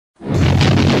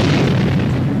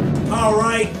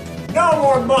Alright, no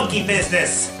more monkey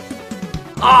business!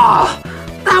 Ah,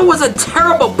 that was a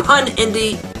terrible pun,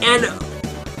 Indy, and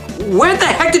where the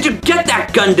heck did you get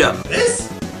that Gundam? This?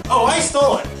 Oh, I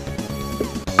stole it.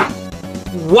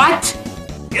 What?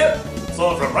 Yep,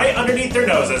 stole it from right underneath their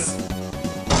noses.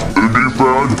 Indy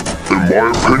fan, in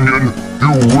my opinion,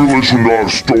 you really should not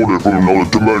have stolen it from another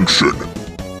dimension.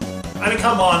 I mean,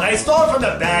 come on, I stole it from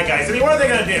the bad guys. I mean, what are they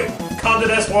gonna do? Come to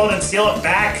this world and steal it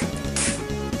back?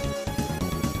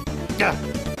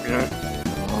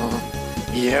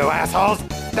 You assholes!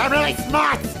 They're really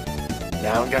smart!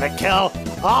 Now I'm gonna kill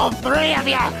all three of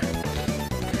you!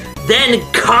 Then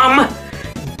come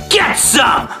get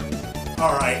some!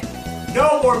 Alright,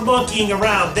 no more monkeying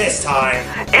around this time.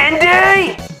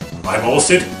 Indy! I'm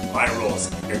Olsen, my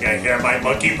rules. You're gonna hear my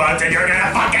monkey puns and you're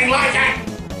gonna fucking like it!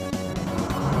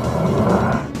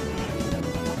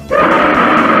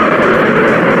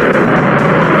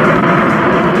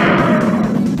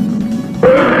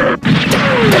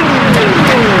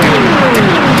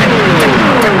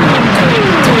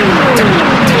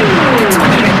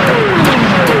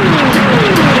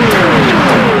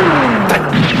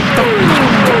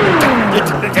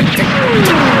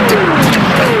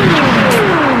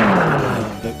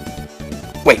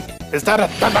 Wait, is that a...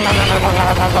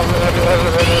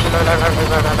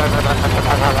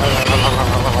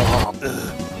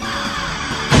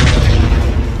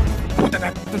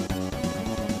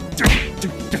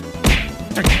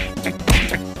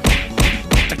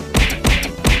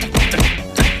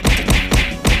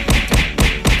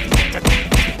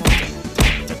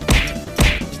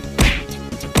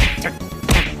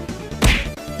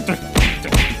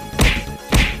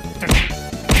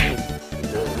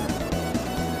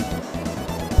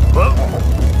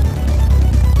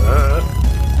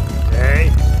 Okay,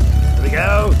 here we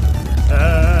go.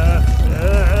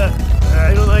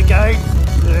 I don't like heights.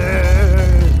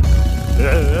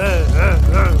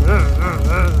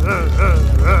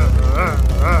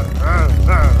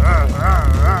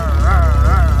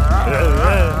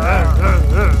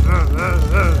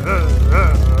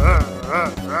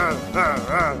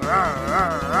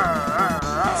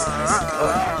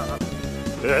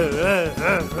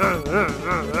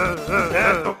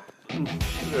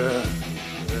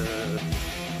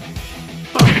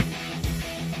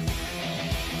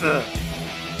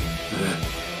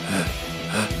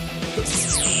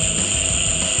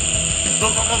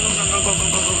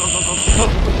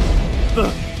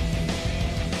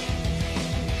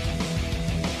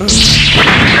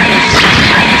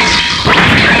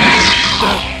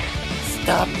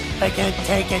 Stop! I can't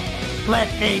take it! Let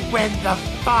me win the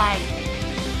fight!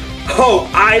 Oh,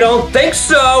 I don't think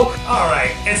so!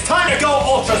 Alright, it's time to go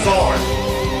Ultra Zord!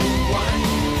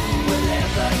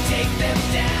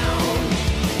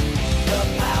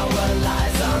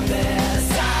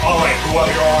 Alright,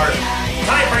 whoever you are,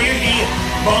 time for you to eat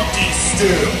monkey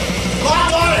stew!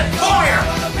 Lock on it! Fire!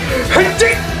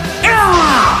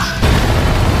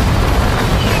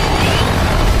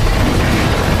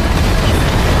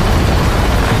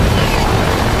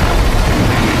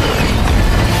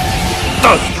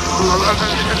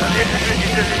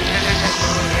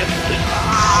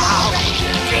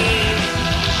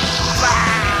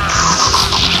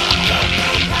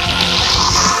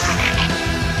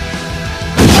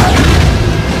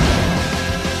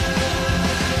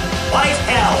 Like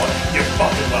hell, you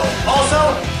fucking will. Also,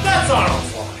 that's Arnold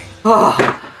flying. Oh,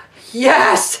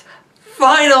 yes!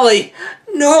 Finally!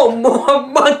 No more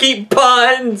monkey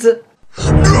puns! No!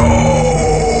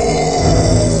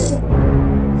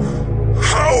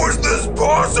 How is this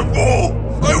possible?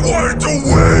 I wanted to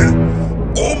win!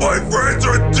 All my friends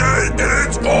are dead and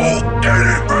it's all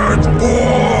Eddie Man's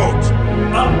fault!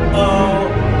 Uh-oh.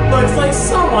 Looks like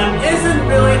someone isn't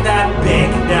really that big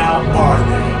now, are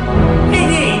they? Hey,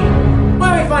 Dean,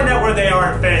 let me find out where they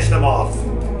are and finish them off.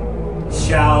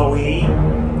 Shall we?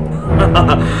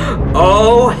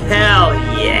 Oh, hell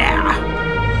yeah!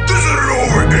 This isn't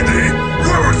over, Indy!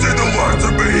 You ever seen the last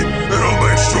of me? And I'll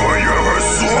make sure you have a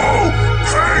slow,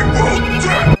 painful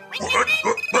death!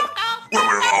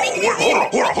 Wait, hold on.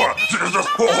 Just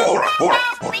hold on.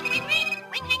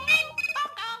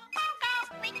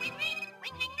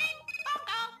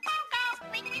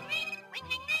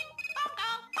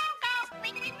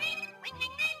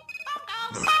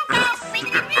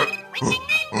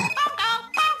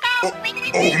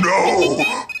 Oh no!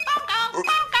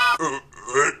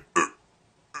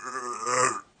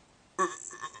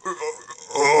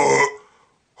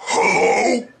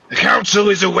 Hello? The council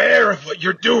is aware of what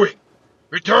you're doing.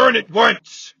 Return at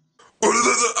once.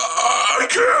 I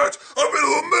can't! I'm in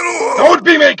the middle of... Don't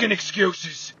be making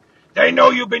excuses. They know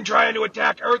you've been trying to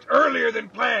attack Earth earlier than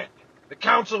planned. The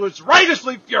Council is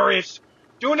righteously furious.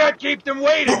 Do not keep them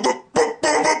waiting.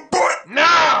 But,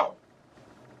 Now!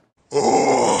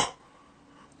 oh,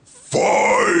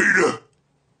 fine.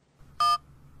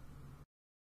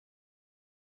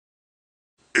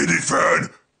 Indie fan,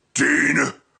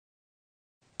 Dean,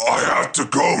 I have to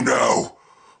go now.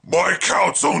 My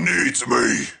council needs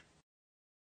me.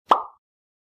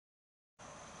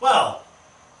 Well,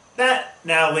 that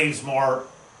now leaves more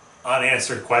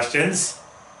unanswered questions.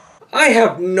 I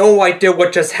have no idea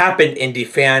what just happened, Indie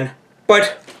fan.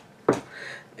 But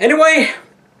anyway,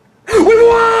 we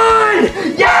won!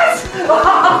 Yes!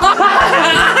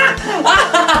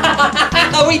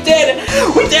 We did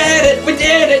it! We did it! We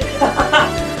did it!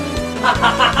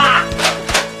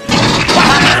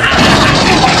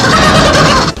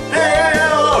 Hey,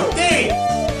 hello, Dean!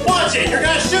 Watch it! You're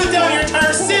gonna shoot down your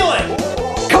entire ceiling!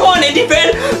 Come on, Indie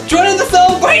fan! Join in the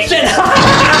celebration!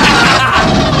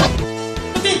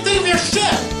 But they thieve your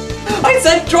ship! I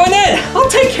said join in! I'll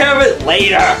take care of it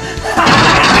later!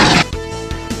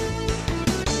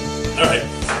 Alright.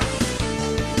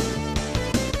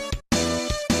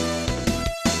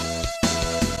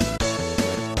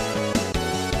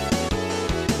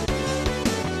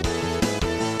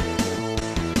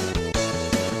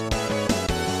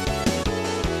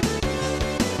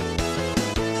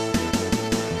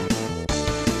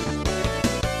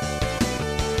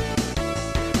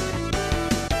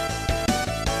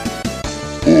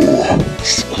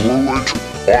 Screw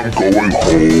it, I'm going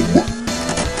home.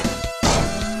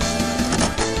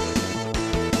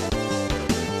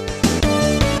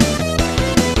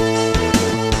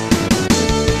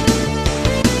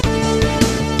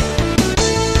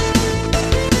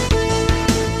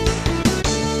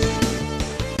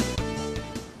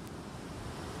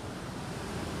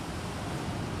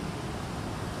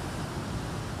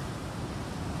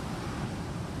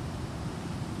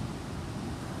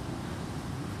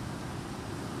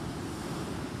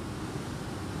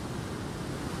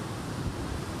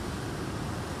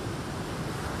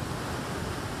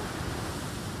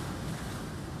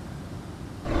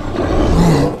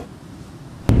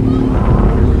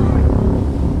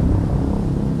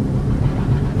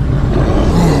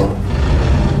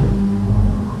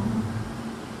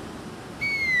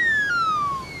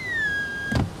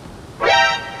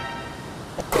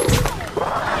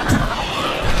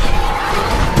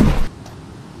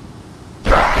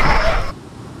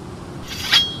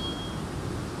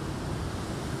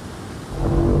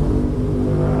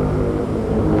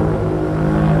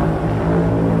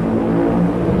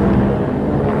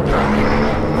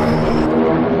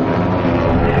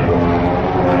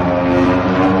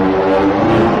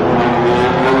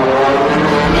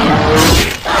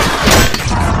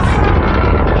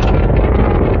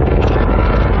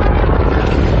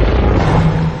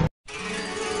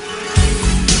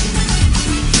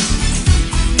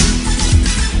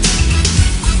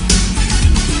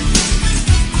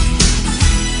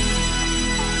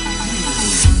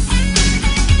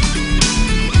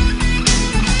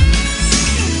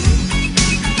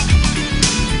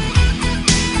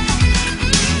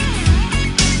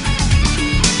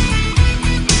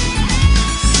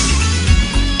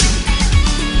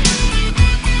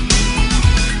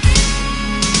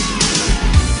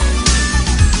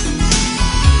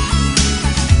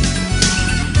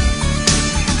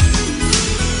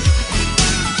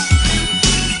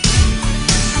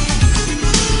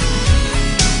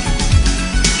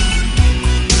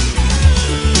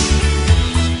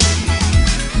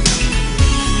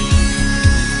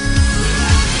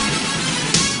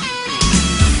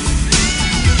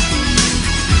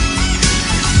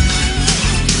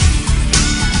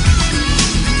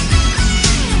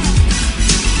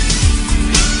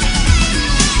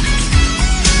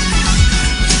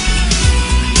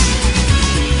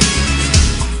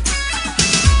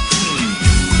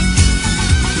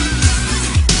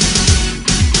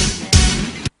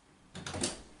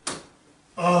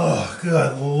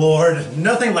 Good Lord,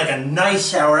 nothing like a nice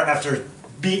shower after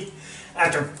being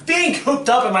cooped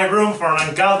up in my room for an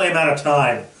ungodly amount of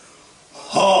time.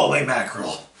 Holy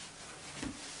mackerel.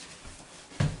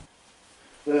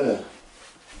 Ugh.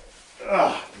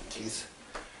 Ah, jeez.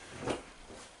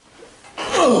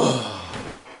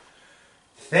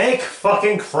 Thank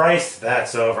fucking Christ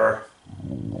that's over.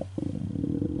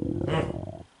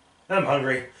 I'm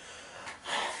hungry.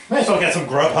 Might as well get some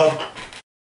Grubhub.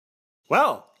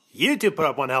 Well, you two put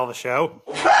up one hell of a show.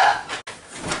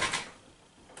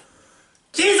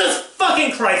 Jesus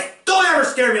fucking Christ! Don't ever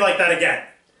scare me like that again!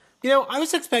 You know, I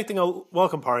was expecting a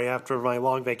welcome party after my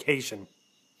long vacation.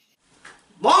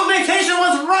 Long vacation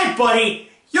was right, buddy!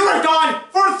 You were gone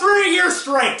for 3 years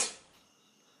straight!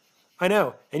 I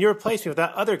know, and you replaced me with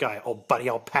that other guy, old buddy,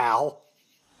 old pal.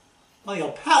 My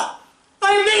old pal.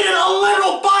 I needed a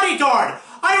literal bodyguard!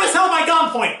 I was held by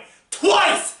gunpoint!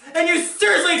 Twice! And you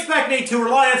seriously expect me to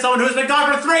rely on someone who's been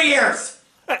gone for 3 years?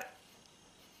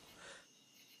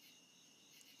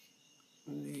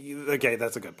 Okay,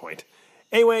 that's a good point.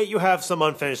 Anyway, you have some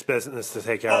unfinished business to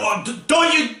take care of. Oh,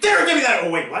 don't you dare give me that! Oh,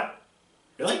 wait, what?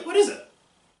 Really? What is it?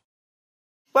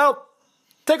 Well,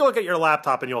 take a look at your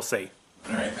laptop and you'll see.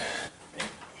 Alright.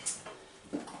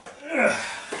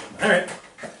 Alright.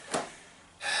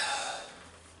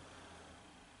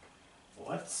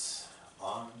 What's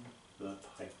on the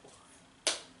pipeline?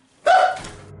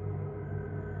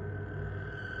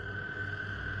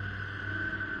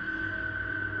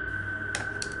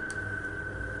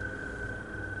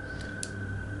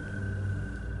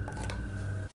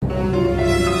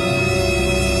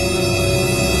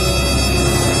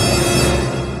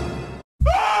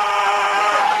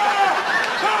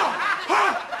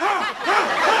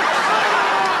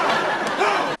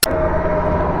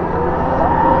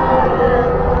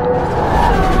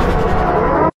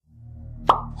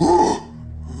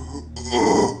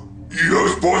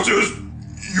 Yes, bosses?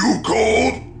 You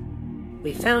called?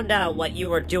 We found out what you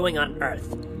were doing on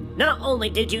Earth. Not only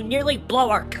did you nearly blow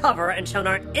our cover and shown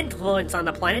our influence on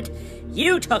the planet,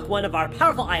 you took one of our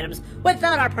powerful items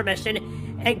without our permission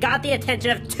and got the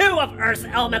attention of 2 of Earth's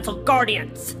elemental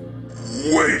guardians.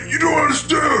 Wait, you don't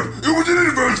understand! It was an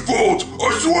infant's fault!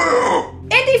 I swear!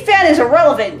 Indie fan is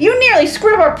irrelevant. You nearly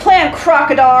screwed up our plan,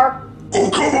 Crocodile. Oh,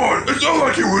 come on! It's not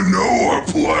like you would know our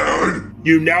plan!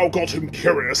 You now got him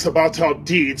curious about our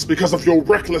deeds because of your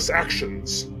reckless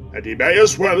actions, and he may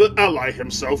as well ally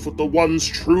himself with the one's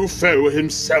true foe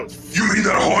himself. You mean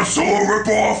that Han Solo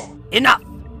ripoff? Enough!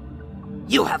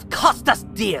 You have cost us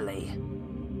dearly,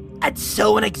 and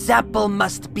so an example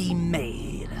must be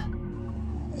made.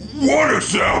 What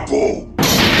example?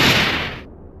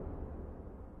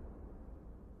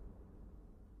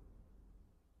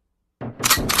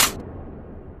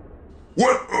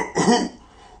 What?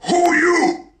 Who are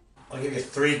you? I'll give you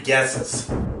 3 guesses.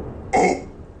 Oh,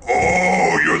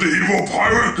 you're the evil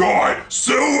pirate guy,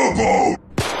 Silverboat!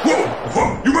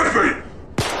 Whoa, you made me!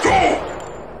 Go!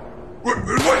 Wait,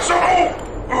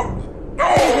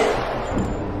 no!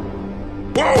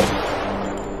 Whoa!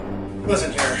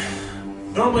 Listen here.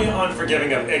 Normally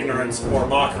unforgiving of ignorance or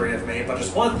mockery of me, but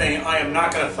there's one thing I am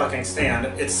not gonna fucking stand.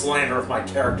 It's slander of my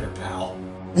character, pal.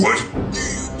 What?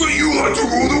 But you like to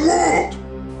rule the world!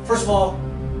 First of all,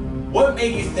 what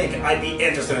made you think I'd be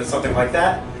interested in something like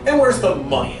that? And where's the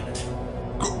money in it?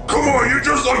 Come on, you're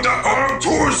just like that Arab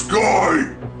tourist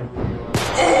guy!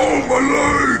 Oh, my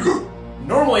leg!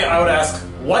 Normally I would ask,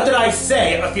 what did I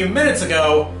say a few minutes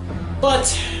ago? But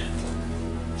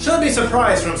shouldn't be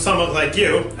surprised from someone like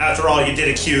you. After all, you did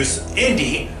accuse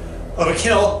Indy of a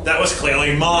kill that was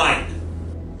clearly mine.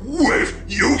 Wait,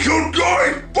 you killed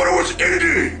Guy, but it was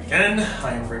Indy! Again,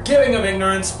 I am forgiving of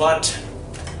ignorance, but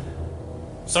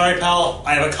sorry, pal,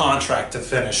 I have a contract to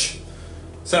finish.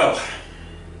 So,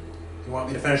 you want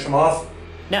me to finish him off?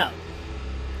 No,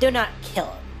 do not kill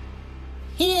him.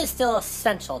 He is still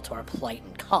essential to our plight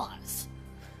and cause.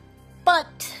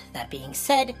 But, that being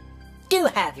said, do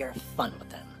have your fun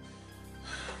with him.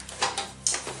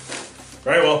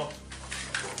 Very well.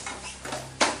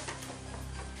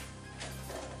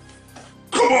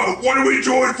 Come on, why don't we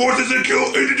join forces and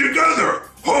kill Indy together?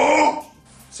 Huh?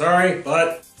 Sorry,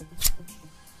 but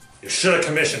you should have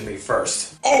commissioned me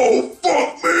first. Oh,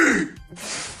 fuck me!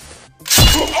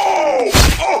 Oh!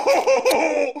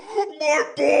 Oh! My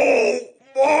ball!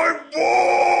 My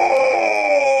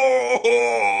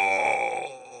ball!